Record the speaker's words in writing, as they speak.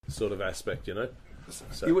sort of aspect, you know.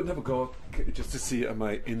 So You wouldn't have a go just to see, am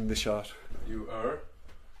I in the shot? you are.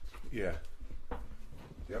 Yeah.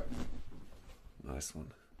 Yep. Nice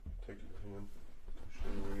one. Take it. Hang on. Show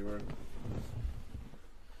me where you are.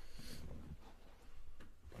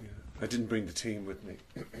 Yeah. I didn't bring the team with me.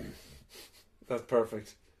 That's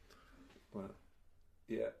perfect. Well,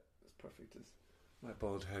 yeah, as perfect as my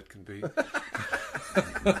bald head can be.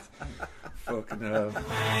 Fucking hell.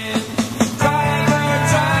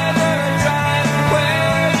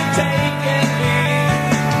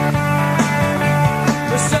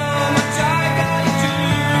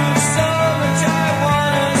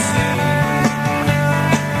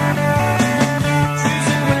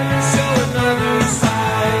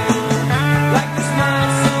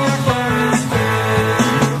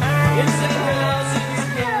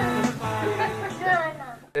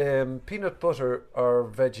 Peanut butter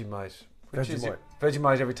or Vegemite? Vegemite.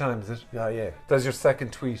 Vegemite every time, is it? Yeah. That's your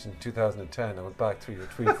second tweet in 2010. I went back through your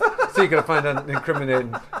tweets. So you're going to find that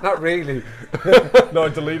incriminating. Not really. No,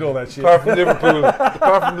 delete all that shit. Apart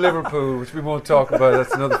from Liverpool, which we won't talk about.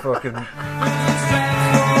 That's another fucking...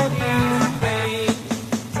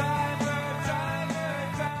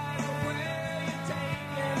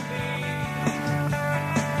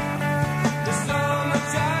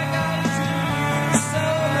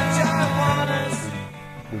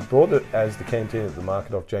 We brought it as the canteen at the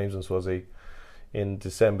market off James and Swansea in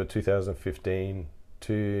December 2015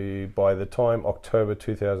 to, by the time October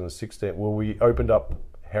 2016, well, we opened up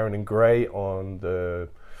Heron and Grey at the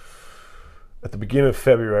beginning of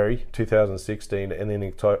February 2016, and then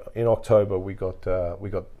in October we got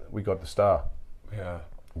the Star. Yeah.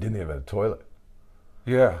 Didn't even have a toilet.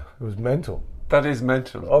 Yeah. It was mental. That is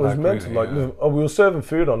mental. I was mental. Really, we were serving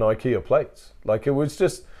food on IKEA plates. Like, it was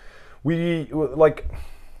just,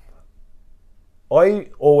 I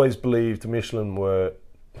always believed Michelin were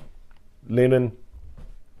linen,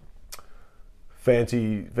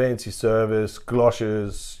 fancy service,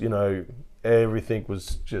 galoshes, everything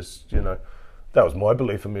was just, that was my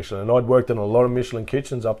belief of Michelin. And I'd worked in a lot of Michelin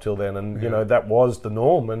kitchens up till then, and, that was the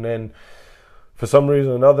norm. And then, for some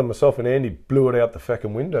reason or another, myself and Andy blew it out the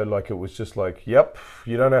fucking window. Like, it was just like, yep,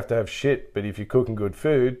 you don't have to have shit, but if you're cooking good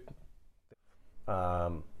food...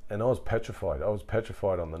 And I was petrified. I was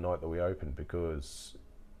petrified on the night that we opened because,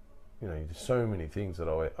 there's so many things that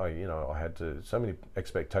I had to, so many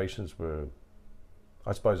expectations were,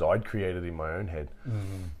 I suppose I'd created in my own head.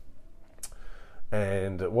 Mm-hmm.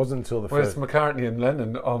 And it wasn't until the first... Well, it's McCartney and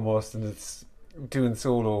Lennon almost, and it's doing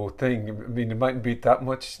solo thing. I mean, it mightn't be that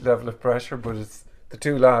much level of pressure, but it's the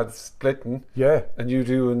two lads splitting. Yeah. And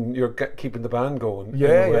you're keeping the band going.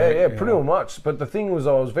 Yeah, pretty much. But the thing was,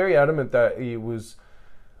 I was very adamant that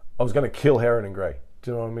I was going to kill Heron and Grey.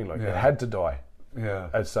 Do you know what I mean? Like, it had to die. Yeah.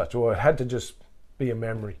 As such, or it had to just be a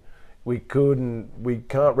memory. We can't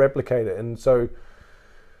replicate it. And so,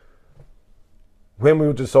 when we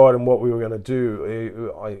were deciding what we were going to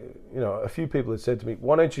do, a few people had said to me,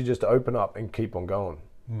 "Why don't you just open up and keep on going?"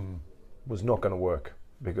 Was not going to work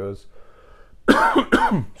because,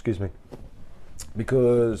 excuse me,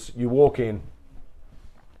 because you walk in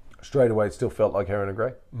straight away, it still felt like Heron and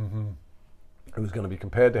Grey. Mm-hmm. It was going to be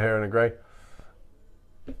compared to Heron and Grey.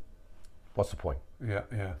 What's the point? Yeah.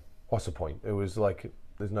 What's the point? It was like,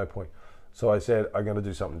 there's no point. So I said, I'm going to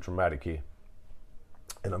do something dramatic here.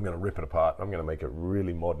 And I'm going to rip it apart. I'm going to make it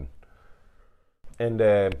really modern. And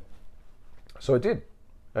so I did.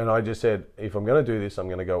 And I just said, if I'm going to do this, I'm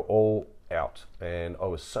going to go all out. And I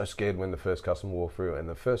was so scared when the first customer walked through. And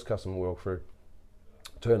the first customer walked through,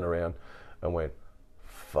 turned around and went,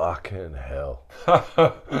 fucking hell.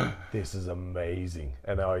 This is amazing.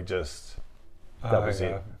 And I just, that was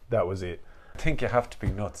it. That was it. I think you have to be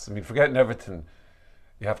nuts. I mean, forgetting everything,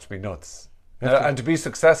 you have to be nuts. And to be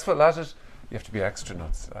successful at it, you have to be extra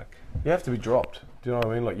nuts. Like, you have to be dropped. Do you know what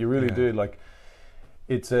I mean? Like, you really do. Like,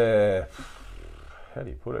 it's a, how do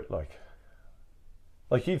you put it? Like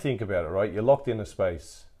you think about it, right? You're locked in a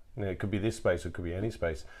space. It could be this space, it could be any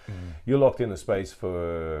space. You're locked in a space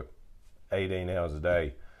for 18 hours a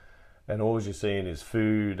day, and all you're seeing is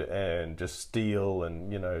food and just steel,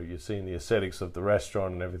 and you're seeing the aesthetics of the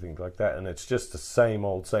restaurant and everything like that, and it's just the same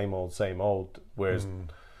old. Whereas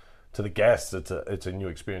to the guests, it's a new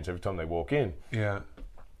experience every time they walk in. Yeah,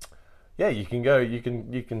 you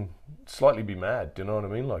can slightly be mad. Do you know what I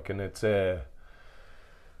mean? Like, and it's I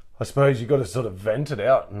suppose you got to sort of vent it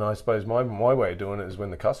out, and I suppose my way of doing it is when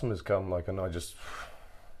the customers come, like, and I just.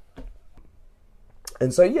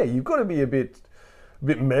 And so, yeah, you've got to be a bit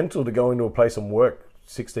mental to go into a place and work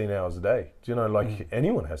 16 hours a day. Do you know, like,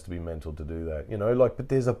 anyone has to be mental to do that, but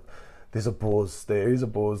there's a pause. There is a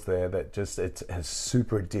pause there that just it's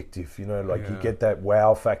super addictive. You know, like you Yeah. get that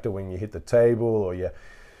wow factor when you hit the table, or you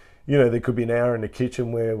know, there could be an hour in the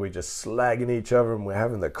kitchen where we're just slagging each other and we're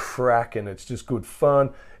having the crack, and it's just good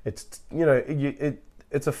fun. It's, you know,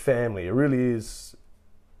 it's a family. It really is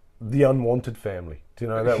the unwanted family. Do you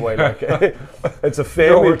know that way? Like it's a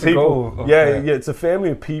family Nowhere of to people. go. Yeah, Okay. yeah. It's a family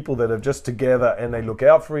of people that are just together and they look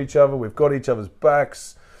out for each other. We've got each other's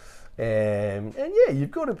backs, and yeah,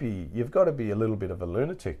 you've got to be a little bit of a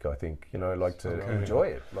lunatic, I think. You know, like to Okay. enjoy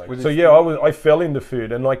it. Like, Well, so it's- yeah, I fell into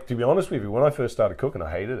food, and like to be honest with you, when I first started cooking, I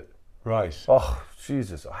hated it. Right. Oh,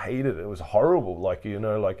 Jesus, I hated it. It was horrible. Like, you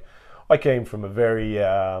know, like I came from a very,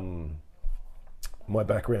 my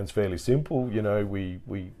background's fairly simple. You know,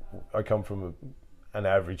 I come from an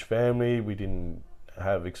average family. We didn't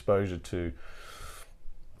have exposure to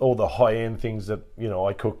all the high-end things that, you know,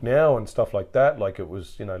 I cook now and stuff like that. Like it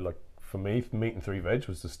was, you know, like for me, meat and 3 veg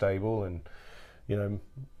was the staple, and, you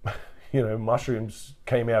know, mushrooms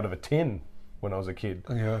came out of a tin when I was a kid.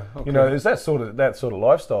 Yeah. Okay. You know, there's that sort of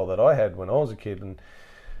lifestyle that I had when I was a kid, and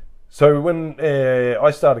so when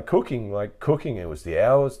I started cooking, it was the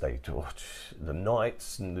hours, the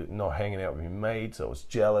nights, and not hanging out with my mates. I was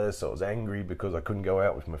jealous, I was angry because I couldn't go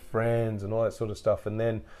out with my friends and all that sort of stuff. And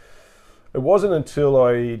then it wasn't until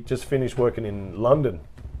I just finished working in London,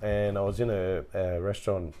 and I was in a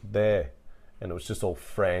restaurant there, and it was just all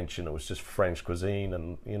French, and it was just French cuisine,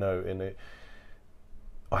 and you know,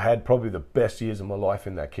 I had probably the best years of my life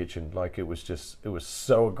in that kitchen. Like it was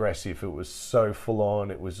so aggressive. It was so full on.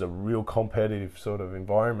 It was a real competitive sort of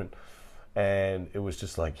environment. And it was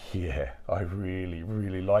just like, yeah, I really,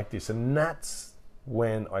 really like this. And that's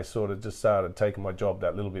when I sort of just started taking my job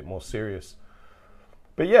that little bit more serious.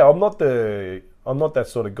 But yeah, I'm not that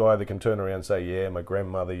sort of guy that can turn around and say, yeah, my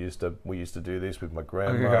grandmother we used to do this with my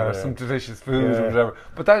grandmother. Yeah, some delicious food Yeah. or whatever.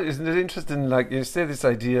 But that isn't it interesting? Like you say, this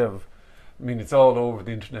idea of, I mean, it's all over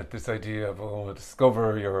the internet. This idea of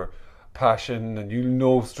discover your passion, and you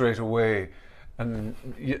know straight away. And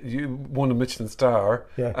you won a Michelin star,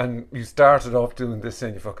 Yeah. and you started off doing this,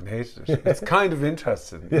 and you fucking hated it. It's kind of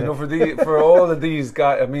interesting, Yeah. you know, for all of these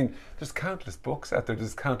guys. I mean, there's countless books out there.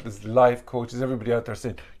 There's countless life coaches. Everybody out there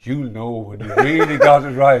saying, "You'll know when you really got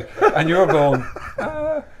it right," and you're going,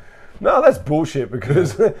 No, that's bullshit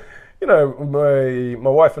because, you know, my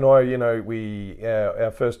wife and I, you know, our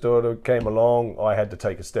first daughter came along. I had to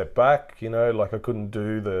take a step back, you know, like I couldn't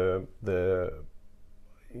do the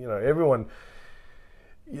you know, everyone,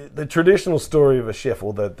 the traditional story of a chef,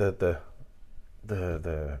 or the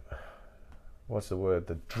what's the word?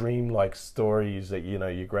 The dream-like stories that, you know,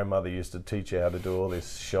 your grandmother used to teach you how to do all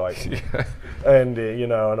this shite. yeah, And, you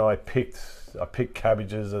know, and I picked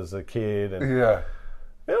cabbages as a kid, and yeah,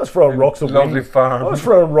 I was throwing rocks at lovely farm. I was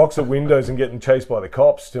throwing rocks at windows and getting chased by the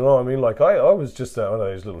cops. Do you know what I mean? Like I was just one of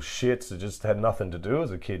those little shits that just had nothing to do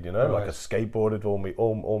as a kid. You know, like I Right. skateboarded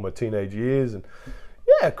all my teenage years, and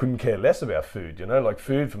yeah, I couldn't care less about food. You know, like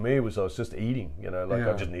food for me I was just eating. You know, like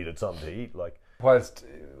I Yeah. just needed something to eat. Like Whilst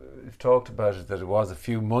you've talked about it, that it was a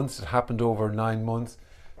few months, it happened over 9 months,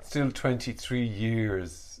 still 23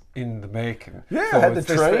 years in the making. Yeah, I had it's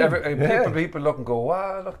to this- train. Yeah. People look and go,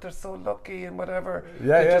 wow, look, they're so lucky and whatever.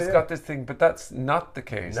 Yeah, they yeah, just yeah. got this thing, but that's not the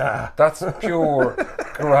case. Nah. That's pure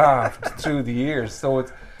graft through the years. So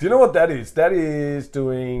it's Do you know what that is? That is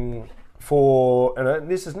doing and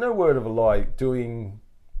this is no word of a lie.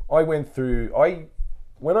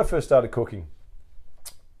 When I first started cooking,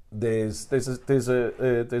 there's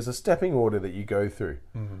a stepping order that you go through.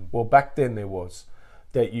 Mm-hmm. Well, back then there was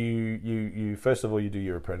that you first of all you do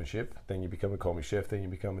your apprenticeship, then you become a commis chef, then you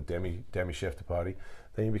become a demi chef de partie,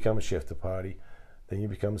 then you become a chef de partie, then you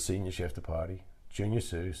become a senior chef de partie, junior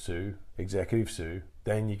sous, executive sous,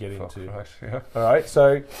 then you get fuck into right, yeah. all right,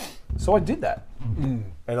 so I did that,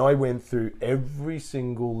 and I went through every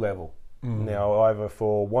single level. Now, either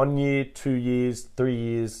for 1 year, 2 years, 3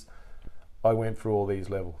 years, I went through all these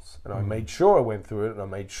levels, and I made sure I went through it, and I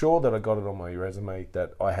made sure that I got it on my resume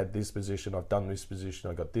that I had this position, I've done this position,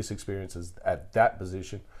 I got this experiences at that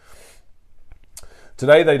position.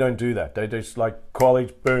 Today they don't do that. They just like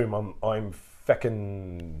college, boom, I'm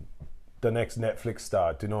fucking the next Netflix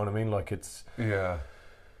star. Do you know what I mean? Like it's. Yeah.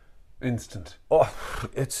 Instant. Oh,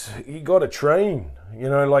 you got to train. You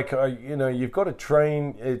know, like you've got to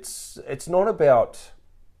train. It's not about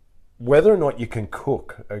whether or not you can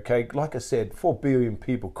cook. Okay, like I said, 4 billion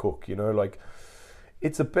people cook. You know, like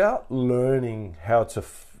it's about learning how to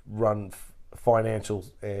run financials.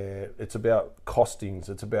 It's about costings.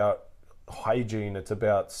 It's about hygiene. It's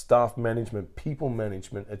about staff management, people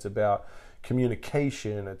management. It's about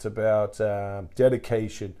communication. It's about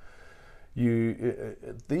dedication.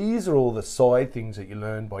 these are all the side things that you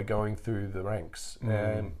learn by going through the ranks.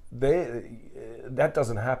 That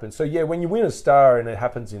doesn't happen. So yeah, when you win a star and it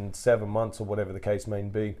happens in 7 months or whatever the case may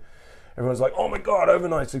be, everyone's like, oh my God,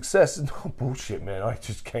 overnight success. No, bullshit, man. I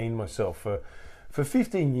just caned myself for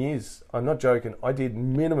 15 years. I'm not joking. I did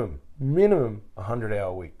minimum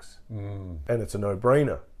 100-hour weeks, and it's a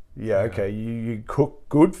no-brainer. Yeah, okay. You cook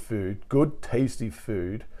good food, good tasty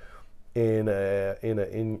food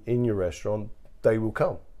in your restaurant. They will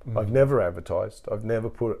come. I've never advertised. I've never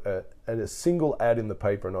put a single ad in the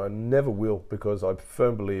paper, and I never will, because I'm a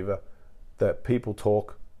firm believer that people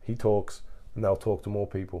talk. He talks, and they'll talk to more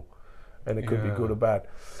people, and it could be good or bad.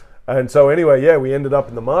 And so anyway, yeah, we ended up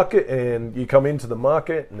in the market, and you come into the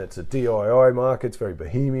market, and it's a DIY market. It's very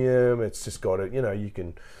bohemian. It's just got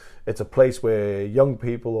it's a place where young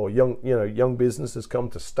people or young businesses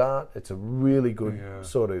come to start. It's a really good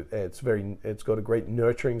sort of. It's got a great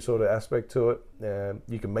nurturing sort of aspect to it.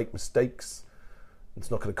 You can make mistakes.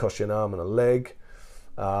 It's not going to cost you an arm and a leg.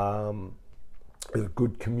 There's a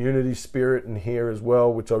good community spirit in here as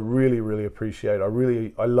well, which I really, really appreciate.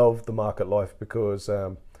 I love the market life, because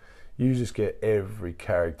you just get every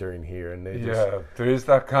character in here, and there is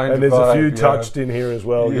that kind and of. And there's vibe, a few touched in here as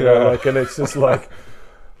well. You know, and it's just like.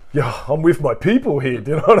 Yeah, I'm with my people here.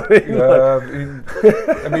 Do you know what I mean?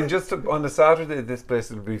 I mean, just on a Saturday, this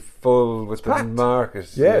place will be full with the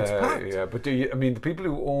market. Yeah, it's packed. Yeah, but the people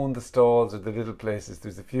who own the stalls or the little places,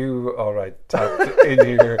 there's a few, all right, tapped in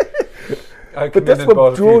here. But that's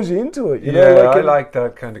what draws you into it. You know, I like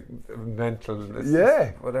that kind of mental.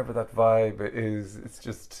 Whatever that vibe is, it's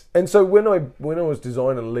just. And so when I was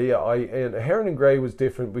designing Leah, and Heron and Grey was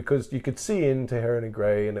different, because you could see into Heron and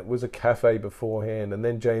Grey, and it was a cafe beforehand, and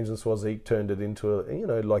then James and Swazik turned it into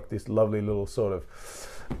like this lovely little sort of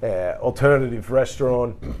alternative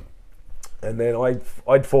restaurant. And then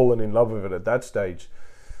I'd fallen in love with it at that stage.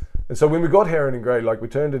 And so when we got Heron and Grey, like, we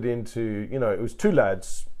turned it into, it was two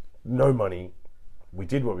lads. No money. We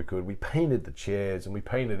did what we could. We painted the chairs and we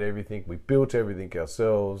painted everything. We built everything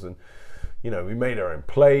ourselves, and we made our own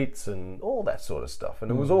plates and all that sort of stuff.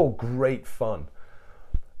 And it was all great fun.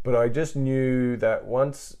 But I just knew that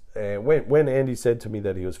once, when Andy said to me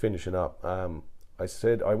that he was finishing up, I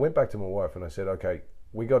went back to my wife and I said, okay,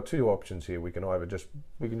 we got two options here. We can either just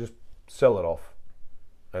sell it off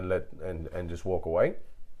and just walk away,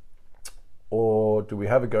 or do we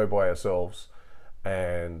have a go by ourselves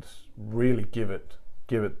and really give it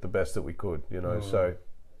the best that we could, So,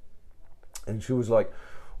 and she was like,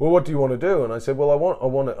 well, what do you want to do? And I said, well, I want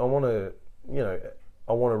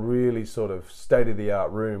a really sort of state of the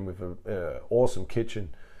art room with an awesome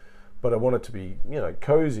kitchen, but I want it to be,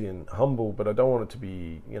 cozy and humble, but I don't want it to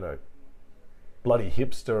be, bloody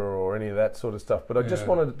hipster or any of that sort of stuff. But I just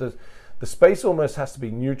wanted the space almost has to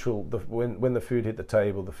be neutral. When the food hit the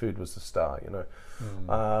table, the food was the star,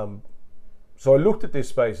 So I looked at this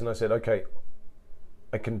space and I said, okay,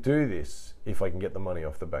 I can do this if I can get the money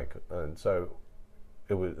off the bank. And so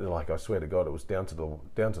it was like, I swear to God, it was down to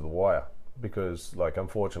the wire, because, like,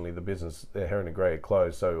 unfortunately the business, Heron and Grey, had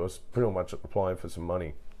closed. So I was pretty much applying for some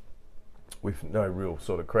money with no real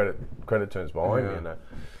sort of credit terms behind me and that.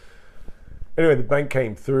 Anyway, the bank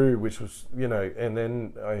came through, which was, and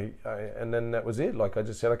then and then that was it. Like, I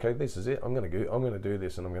just said, okay, this is it. I'm going to do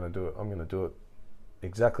this, and I'm going to do it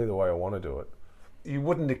exactly the way I want to do it. You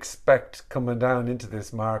wouldn't expect coming down into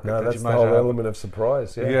this market. No, that's the whole element of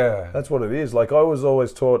surprise. Yeah, that's what it is. Like, I was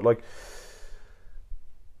always taught, like,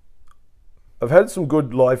 I've had some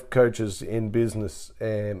good life coaches in business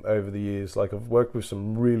over the years. Like, I've worked with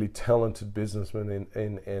some really talented businessmen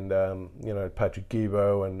and Patrick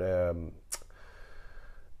Guibo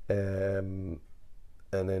and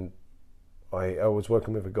then I was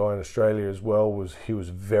working with a guy in Australia as well. He was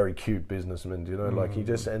a very cute businessman, like, he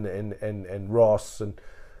just and Ross and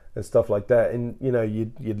stuff like that. And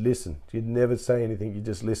you'd listen. You'd never say anything. You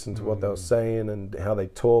just listen to what they were saying and how they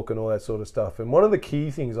talk and all that sort of stuff. And one of the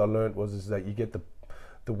key things I learned is that you get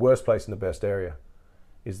the worst place in the best area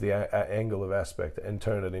is the angle of aspect, and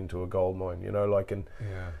turn it into a gold mine.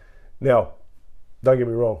 Now, don't get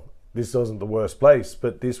me wrong. This wasn't the worst place,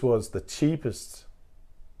 but this was the cheapest.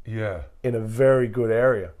 Yeah, in a very good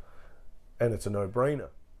area, and it's a no-brainer.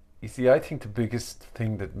 You see, I think the biggest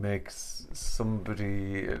thing that makes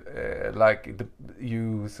somebody like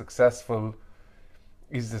you successful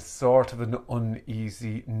is a sort of an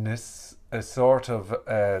uneasiness, a sort of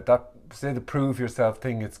that, say, the prove yourself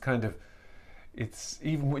thing. It's kind of, it's,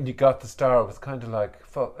 even when you got the star, it was kind of like,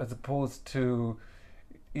 as opposed to,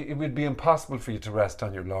 it would be impossible for you to rest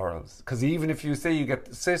on your laurels, because even if you say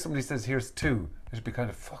somebody says here's 2, it'd be kind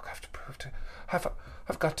of, fuck, I have to prove to,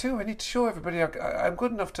 I've got to, I need to show everybody I'm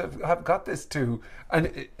good enough to have got this too.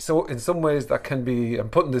 And so in some ways that can be, I'm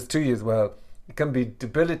putting this to you as well, it can be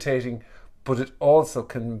debilitating, but it also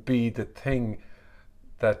can be the thing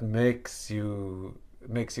that makes you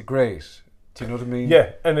great. Do you know what I mean?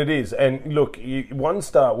 Yeah, and it is. And look, one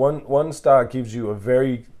star gives you a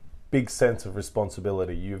very big sense of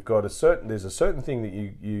responsibility. There's a certain thing that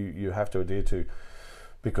you have to adhere to,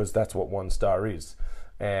 because that's what one star is.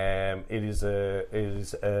 It is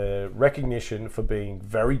a recognition for being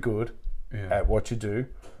very good at what you do,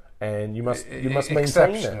 and you must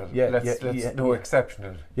maintain it. Yeah,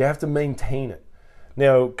 exceptional. You have to maintain it.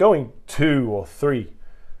 Now, going 2 or 3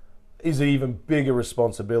 is even bigger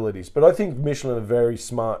responsibilities. But I think Michelin are very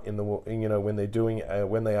smart in when they're doing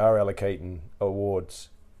when they are allocating awards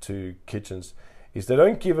to kitchens, is they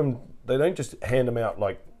don't just hand them out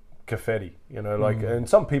like confetti, and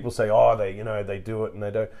some people say, they do it and they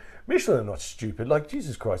don't. Michelin are not stupid. Like,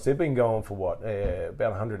 Jesus Christ, they've been going for what,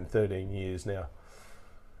 about 113 years now,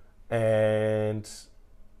 and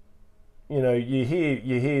you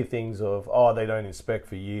hear things of, they don't inspect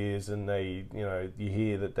for years, and you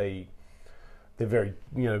hear that they're very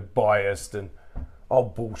biased and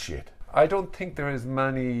bullshit. I don't think there is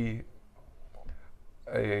many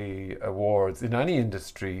awards in any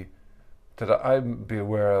industry that I'd be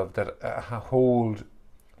aware of that hold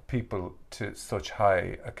people to such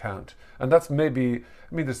high account. And that's maybe,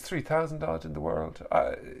 there's 3,000 odd in the world.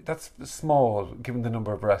 That's small given the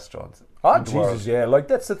number of restaurants. Jesus, world. Yeah, like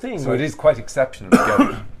that's the thing. So it is quite exceptional to get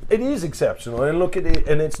it. It is exceptional, and look at it,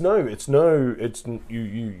 and it's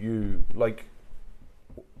you like,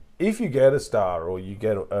 if you get a star or you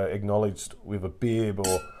get acknowledged with a bib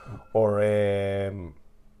or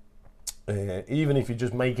even if you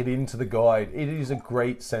just make it into the guide, it is a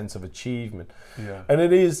great sense of achievement. Yeah. And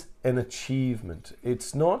it is an achievement.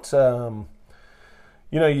 It's not,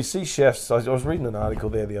 you see chefs. I was reading an article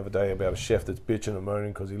there the other day about a chef that's bitching and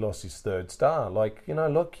moaning because he lost his 3rd star. Like,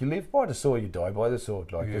 look, you live by the sword, you die by the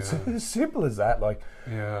sword. Like, it's as simple as that. Like,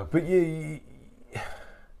 but you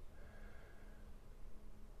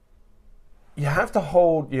have to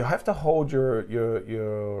hold your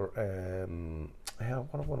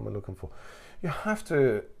what am I looking for? You have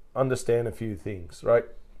to understand a few things, right?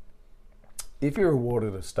 If you're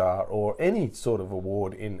awarded a star or any sort of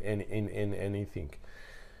award in anything,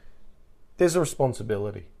 there's a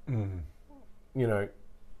responsibility,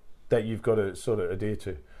 that you've got to sort of adhere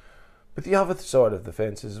to. But the other side of the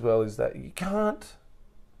fence as well is that it can't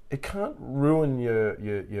ruin your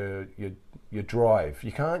drive.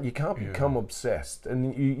 You can't become obsessed,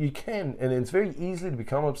 and you can, and it's very easy to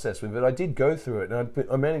become obsessed with it. I did go through it, and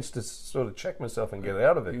I managed to sort of check myself and get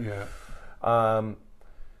out of it. Yeah.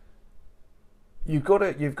 You've got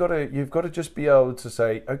to just be able to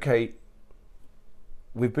say, okay,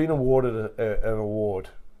 we've been awarded an award,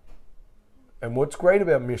 and what's great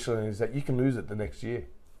about Michelin is that you can lose it the next year.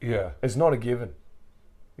 Yeah, it's not a given.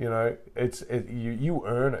 You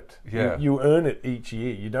earn it. Yeah. You earn it each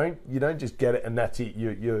year. You don't just get it and that's it.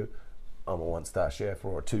 I'm a 1-star chef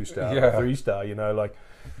or a 2-star or a 3-star. Like,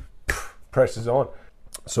 pressure's on.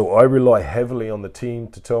 So I rely heavily on the team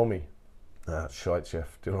to tell me, shite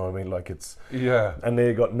chef. Do you know what I mean? Like, it's and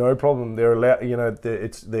they got no problem. They're allowed.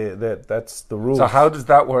 That's the rule. So how does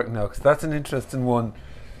that work now? Because that's an interesting one.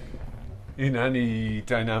 In any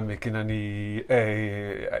dynamic, in any.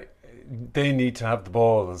 They need to have the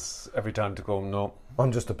balls every time to go, no,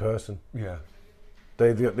 I'm just a person. Yeah.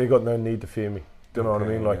 They got no need to fear me. Do you know what I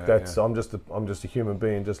mean? Like, I'm just a human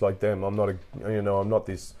being just like them. I'm not I'm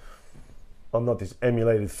not this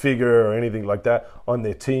emulated figure or anything like that. I'm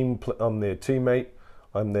their I'm their teammate.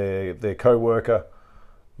 I'm their co-worker.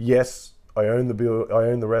 Yes, I own the bill. I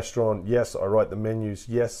own the restaurant. Yes, I write the menus.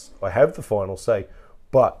 Yes, I have the final say.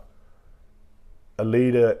 But a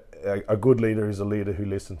good leader is a leader who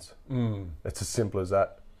listens. It's as simple as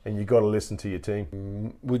that. And you got to listen to your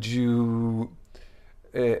team. Would you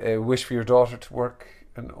wish for your daughter to work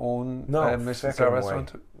and own a Michelin-star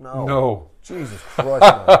restaurant? No. Jesus Christ,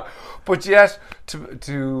 no. But yet,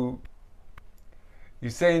 to you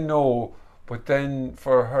say no, but then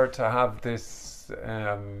for her to have this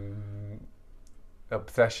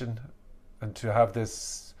obsession and to have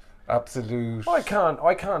this absolute... I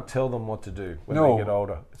can't tell them what to do when they get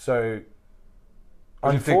older. So,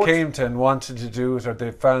 but if they came to and wanted to do it, or they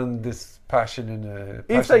found this passion in a...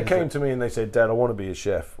 If they came to me and they said, Dad, I want to be a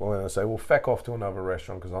chef, well, then I say, well, feck off to another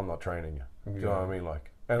restaurant because I'm not training you. Do you know what I mean? Like,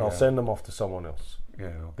 and I'll send them off to someone else.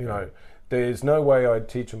 Yeah. Okay. There's no way I'd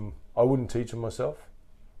teach them. I wouldn't teach them myself.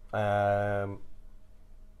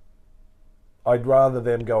 I'd rather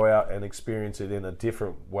them go out and experience it in a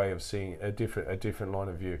different way of seeing a different line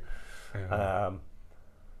of view. Yeah.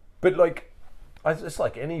 But like, it's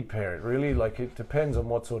like any parent, really. Like, it depends on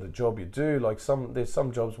what sort of job you do. Like, there's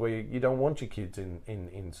some jobs where you don't want your kids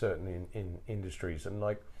in certain industries, and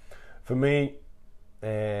like, for me,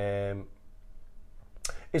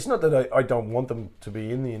 it's not that I don't want them to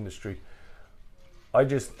be in the industry. I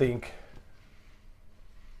just think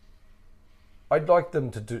I'd like them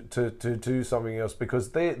to do something else,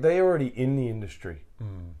 because they're already in the industry.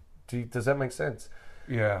 Does that make sense?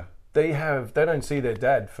 Yeah. They don't see their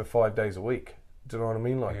dad for 5 days a week. Do you know what I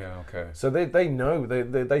mean? Like, Yeah. Okay. so they know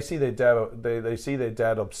they see their dad. They see their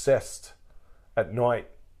dad obsessed at night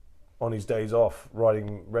on his days off,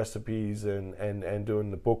 writing recipes and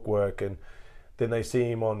doing the bookwork, and then they see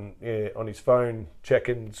him on his phone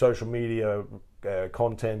checking social media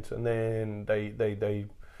content, and then they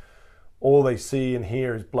all they see and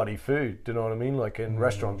hear is bloody food. Do you know what I mean? Like, in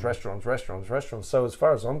restaurants. So as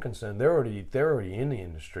far as I'm concerned, they're already in the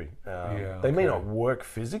industry. They may not work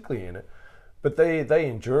physically in it, but they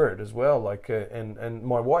endure it as well. Like, and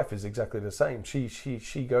my wife is exactly the same.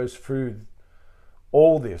 She goes through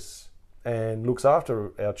all this and looks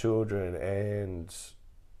after our children, and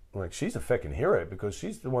like, she's a fucking hero, because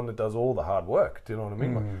she's the one that does all the hard work. Do you know what I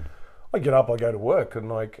mean? Like, I get up, I go to work,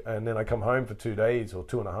 and then I come home for 2 days or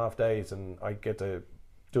 2.5 days, and I get to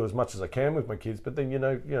do as much as I can with my kids. But then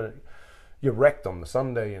you're wrecked on the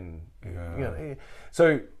Sunday, and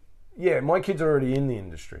so my kids are already in the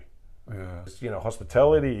industry. Yeah.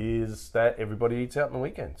 Hospitality is that everybody eats out on the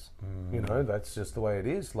weekends. That's just the way it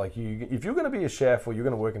is. Like, if you're going to be a chef or you're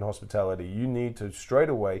going to work in hospitality, you need to straight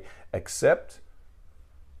away accept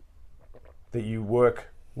that you work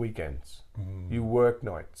weekends, you work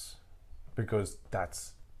nights, because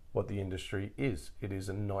that's what the industry is. It is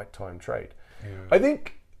a nighttime trade. I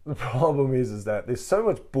think the problem is that there's so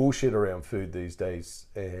much bullshit around food these days,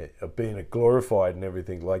 of being glorified and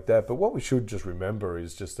everything like that. But what we should just remember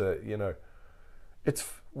is just that, it's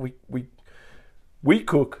we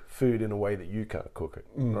cook food in a way that you can't cook it,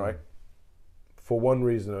 right? For one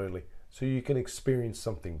reason only, so you can experience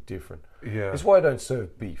something different. Yeah, it's why I don't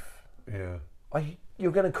serve beef. Yeah,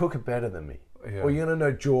 you're going to cook it better than me. Yeah. Or you're going to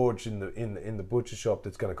know George in the butcher shop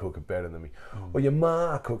that's going to cook it better than me. Or your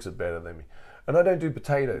ma cooks it better than me. And I don't do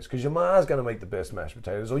potatoes, because your ma's going to make the best mashed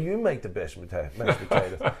potatoes, or you make the best mashed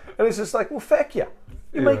potatoes. And it's just like, well, feck you.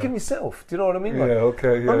 You make them yourself. Do you know what I mean? Like,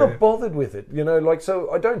 I'm not bothered with it.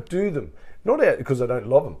 So I don't do them. Not because I don't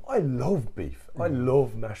love them. I love beef. I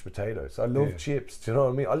love mashed potatoes. I love chips. Do you know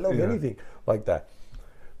what I mean? I love anything like that.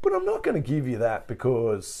 But I'm not going to give you that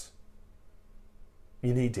because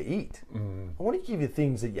you need to eat. I want to give you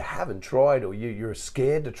things that you haven't tried, or you're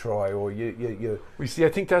scared to try, or you. We see. I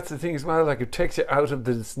think that's the thing as well. Like, it takes you out of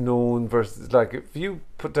this known versus, like, if you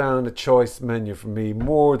put down a choice menu for me,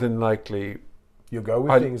 more than likely you'll go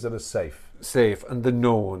with things that are safe and the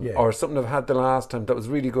known, or something I've had the last time that was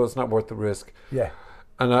really good. It's not worth the risk. Yeah.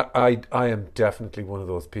 And I am definitely one of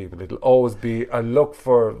those people. It'll always be, I look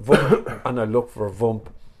for vump and I look for a vump,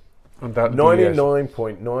 and that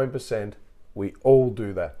 99.9%. We all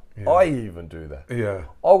do that. Yeah. I even do that. Yeah.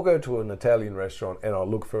 I'll go to an Italian restaurant and I'll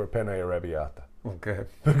look for a penne arrabbiata. Okay.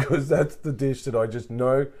 Because that's the dish that I just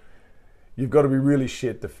know you've got to be really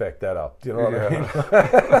shit to feck that up. Do you know what I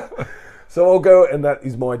mean? So I'll go, and that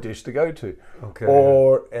is my dish to go to. Okay.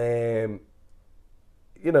 Or,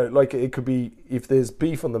 like, it could be, if there's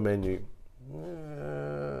beef on the menu,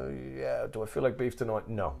 do I feel like beef tonight?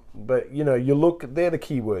 No. But, you look, they're the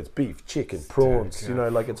key words: beef, chicken, prawns,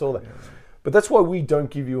 like, it's all that. Yeah. But that's why we don't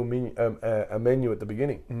give you a menu at the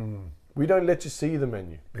beginning. We don't let you see the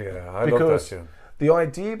menu. Yeah, I love that. Yeah. The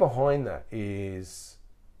idea behind that is,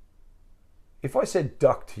 if I said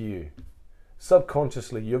duck to you,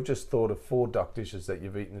 subconsciously you've just thought of 4 duck dishes that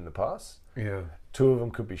you've eaten in the past. Yeah. 2 of them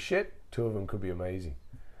could be shit. 2 of them could be amazing.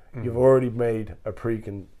 You've already made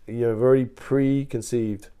you've already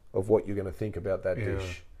preconceived of what you're going to think about that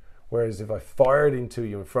dish. Whereas if I fire it into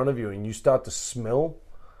you in front of you and you start to smell,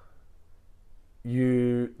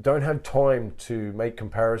 you don't have time to make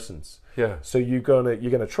comparisons. Yeah. So you're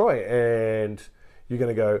gonna try it, and you're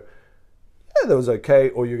gonna go, yeah, that was okay,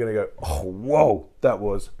 or you're gonna go, oh, whoa, that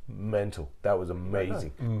was mental. That was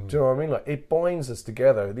amazing. Do you know what I mean? Like, it binds us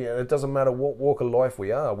together. It doesn't matter what walk of life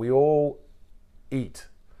we are. We all eat,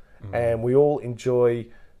 and we all enjoy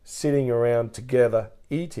sitting around together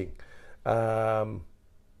eating, and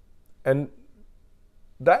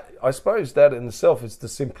that, I suppose, that in itself is the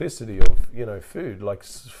simplicity of food. Like,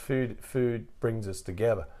 food brings us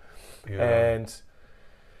together, and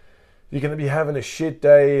you're going to be having a shit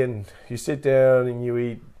day, and you sit down and you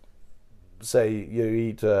eat say you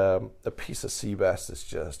eat a piece of sea bass that's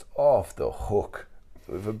just off the hook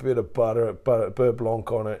with a bit of butter, beurre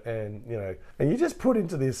blanc on it, and you just put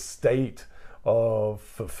into this state of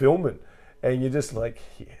fulfillment, and you're just like,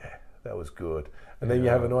 yeah, that was good. And then you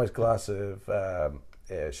have a nice glass of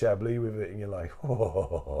Chablis with it, and you're like,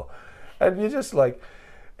 oh, and you're just like,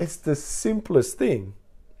 it's the simplest thing.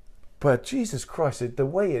 But Jesus Christ, the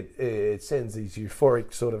way it sends these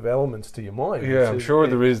euphoric sort of elements to your mind. Yeah, I'm sure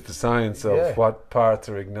there is the science of what parts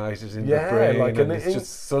are ignited in the brain, and it's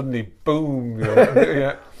just suddenly boom.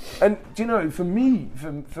 Yeah. And for me,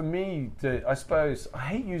 I suppose I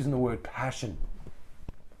hate using the word passion.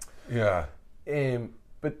 Yeah.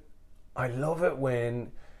 But I love it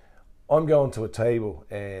when I'm going to a table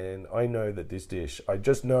and I know that I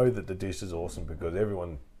just know that the dish is awesome because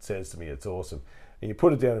everyone says to me it's awesome. And you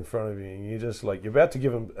put it down in front of you, and you're just like, you're about to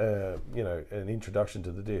give them, an introduction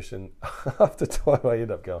to the dish, and after time I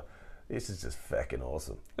end up going, this is just fucking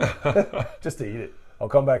awesome. Just eat it. I'll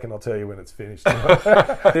come back and I'll tell you when it's finished.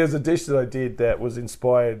 There's a dish that I did that was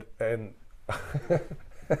inspired, and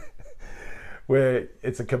where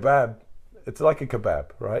it's a kebab. It's like a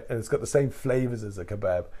kebab, right? And it's got the same flavors as a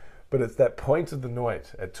kebab. But it's that point of the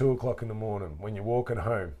night at 2 o'clock in the morning when you're walking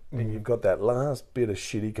home and you've got that last bit of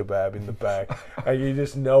shitty kebab in the back and you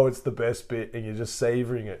just know it's the best bit and you're just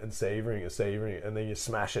savouring it and savouring it, and then you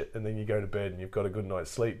smash it and then you go to bed and you've got a good night's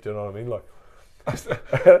sleep. Do you know what I mean? Like,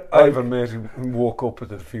 I have a mate who woke up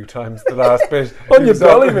with it a few times, the last bit. On your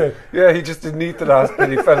belly, man. Yeah, he just didn't eat the last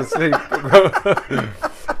bit, he fell asleep.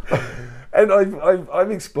 And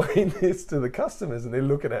I've explained this to the customers and they're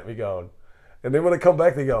looking at me going, and then when I come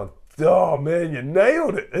back they're going, oh man, you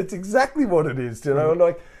nailed it. It's exactly what it is,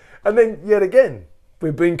 and then yet again,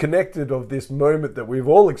 we've been connected of this moment that we've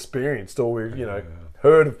all experienced or we've,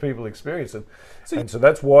 heard of people experiencing. And so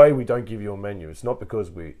that's why we don't give you a menu. It's not because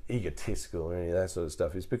we're egotistical or any of that sort of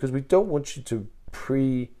stuff. It's because we don't want you to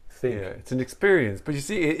pre-think. Yeah, it's an experience. But you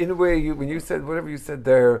see, in a way, when you said whatever you said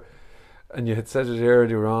there, and you had said it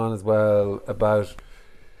earlier on as well about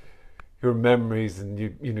your memories, and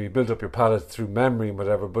you build up your palate through memory and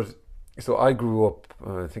whatever. But so I grew up,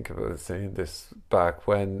 I think I was saying this back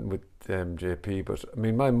when with JP, but I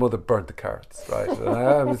mean my mother burnt the carrots, right?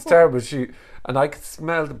 And it was terrible. And I could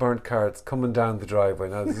smell the burnt carrots coming down the driveway.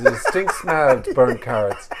 Now there's a distinct smell of burnt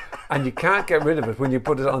carrots, and you can't get rid of it when you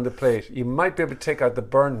put it on the plate. You might be able to take out the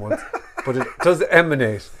burn ones, but it does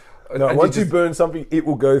emanate. No, once you burn something, it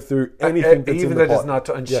will go through anything that's even in the pot. Is not.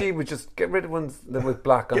 And she would just get rid of ones that with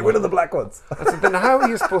black on Get rid of the black ones. I said, then how are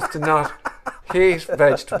you supposed to not hate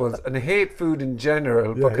vegetables and hate food in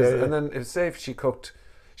general? And then if she cooked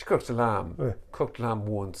a lamb, cooked lamb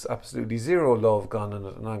once, absolutely zero love gone in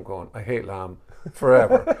it, and I'm going, I hate lamb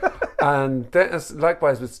forever. And then,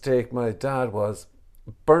 likewise with steak, my dad was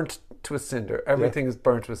burnt to a cinder. Everything is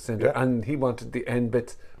burnt to a cinder, and he wanted the end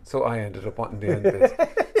bits. So I ended up wanting the end bits.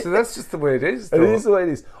 So that's just the way it is, though. It is the way it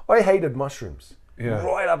is. I hated mushrooms. Yeah.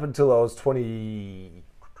 Right up until I was 20...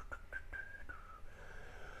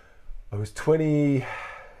 I was 23,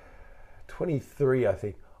 I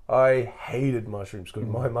think. I hated mushrooms because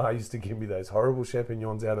my ma used to give me those horrible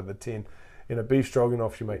champignons out of the tin in a beef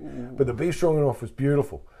stroganoff she made. But the beef stroganoff was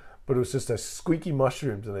beautiful. But it was just those squeaky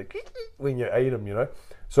mushrooms and they when you ate them,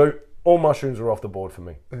 So all mushrooms were off the board for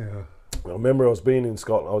me. Yeah. I remember I was in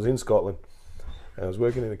Scotland, and I was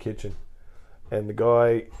working in the kitchen, and the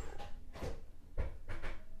guy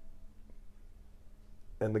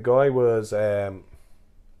was the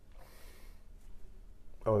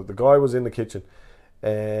guy was in the kitchen,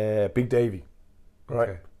 Big Davey, right?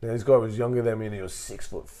 Okay. Now this guy was younger than me, and he was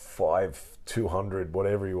 6'5", 200,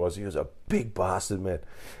 whatever he was. He was a big bastard, man,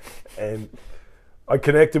 and I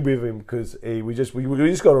connected with him because we just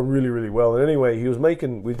got on really, really well. And anyway,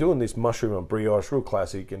 we're doing this mushroom on brioche, real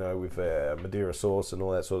classic, with Madeira sauce and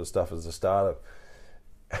all that sort of stuff as a starter.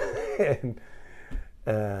 And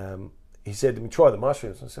he said to me, try the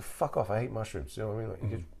mushrooms. And I said, fuck off, I hate mushrooms. You know what I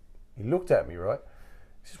mean? He looked at me, right?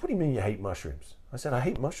 He says, what do you mean you hate mushrooms? I said, I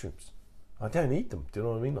hate mushrooms. I don't eat them. Do you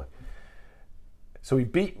know what I mean? So he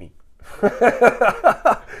beat me.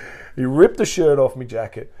 He ripped the shirt off my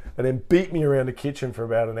jacket and then beat me around the kitchen for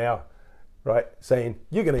about an hour, right? Saying,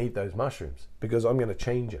 you're going to eat those mushrooms because I'm going to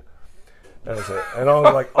change you. And I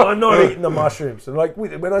was like, I'm not eating the mushrooms. And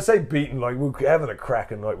when I say beaten, we're having a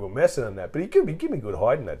crack and we're messing on that. But he give me good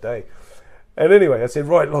hiding that day. And anyway, I said,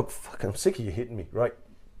 right, look, fuck, I'm sick of you hitting me, right?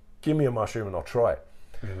 Give me a mushroom and I'll try it.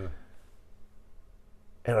 Mm-hmm.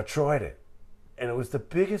 And I tried it. And it was the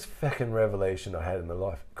biggest fucking revelation I had in my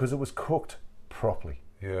life because it was cooked properly.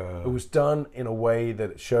 Yeah. It was done in a way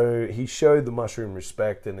that he showed the mushroom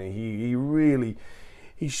respect, and he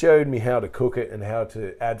he showed me how to cook it and how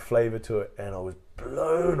to add flavour to it, and I was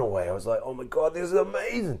blown away. I was like, oh my God, this is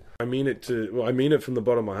amazing. I mean it from the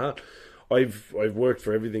bottom of my heart. I've worked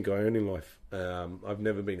for everything I own in life. I've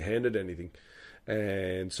never been handed anything.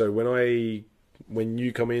 And so when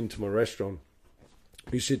you come into my restaurant,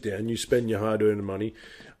 you sit down, you spend your hard-earned money,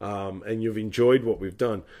 and you've enjoyed what we've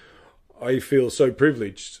done, I feel so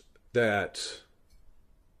privileged that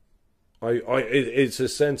it's a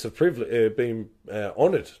sense of privilege, being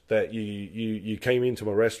honoured that you came into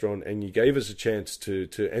my restaurant and you gave us a chance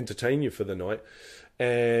to entertain you for the night.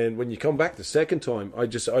 And when you come back the second time, I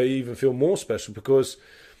even feel more special, because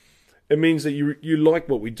it means that you like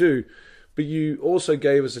what we do, but you also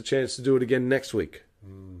gave us a chance to do it again next week.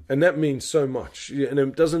 And that means so much. And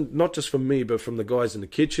it doesn't, not just from me, but from the guys in the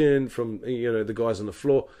kitchen, from the guys on the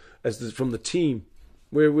floor, from the team,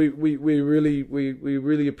 where we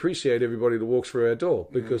really appreciate everybody that walks through our door,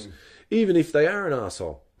 because even if they are an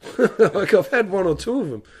arsehole, like I've had one or two of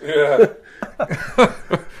them. Yeah.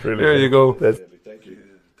 There you go. Thank you.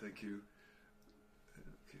 Thank you.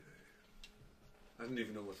 I didn't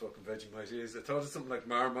even know what fucking Vegemite is. I thought it was something like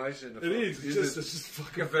Marmite. And It is. It's just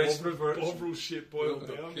fucking vegetable version. overall shit boiled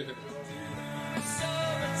down. Yeah.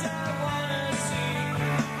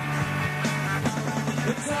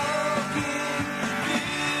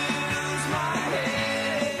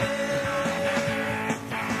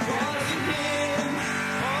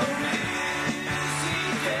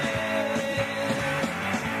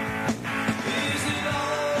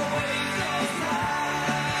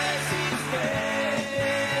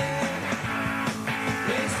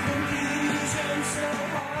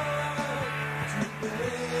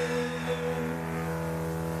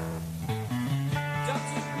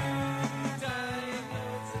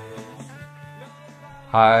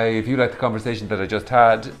 Hi, if you like the conversation that I just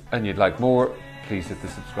had and you'd like more, please hit the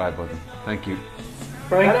subscribe button. Thank you.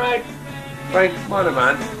 Frank, Frank,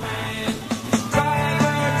 man.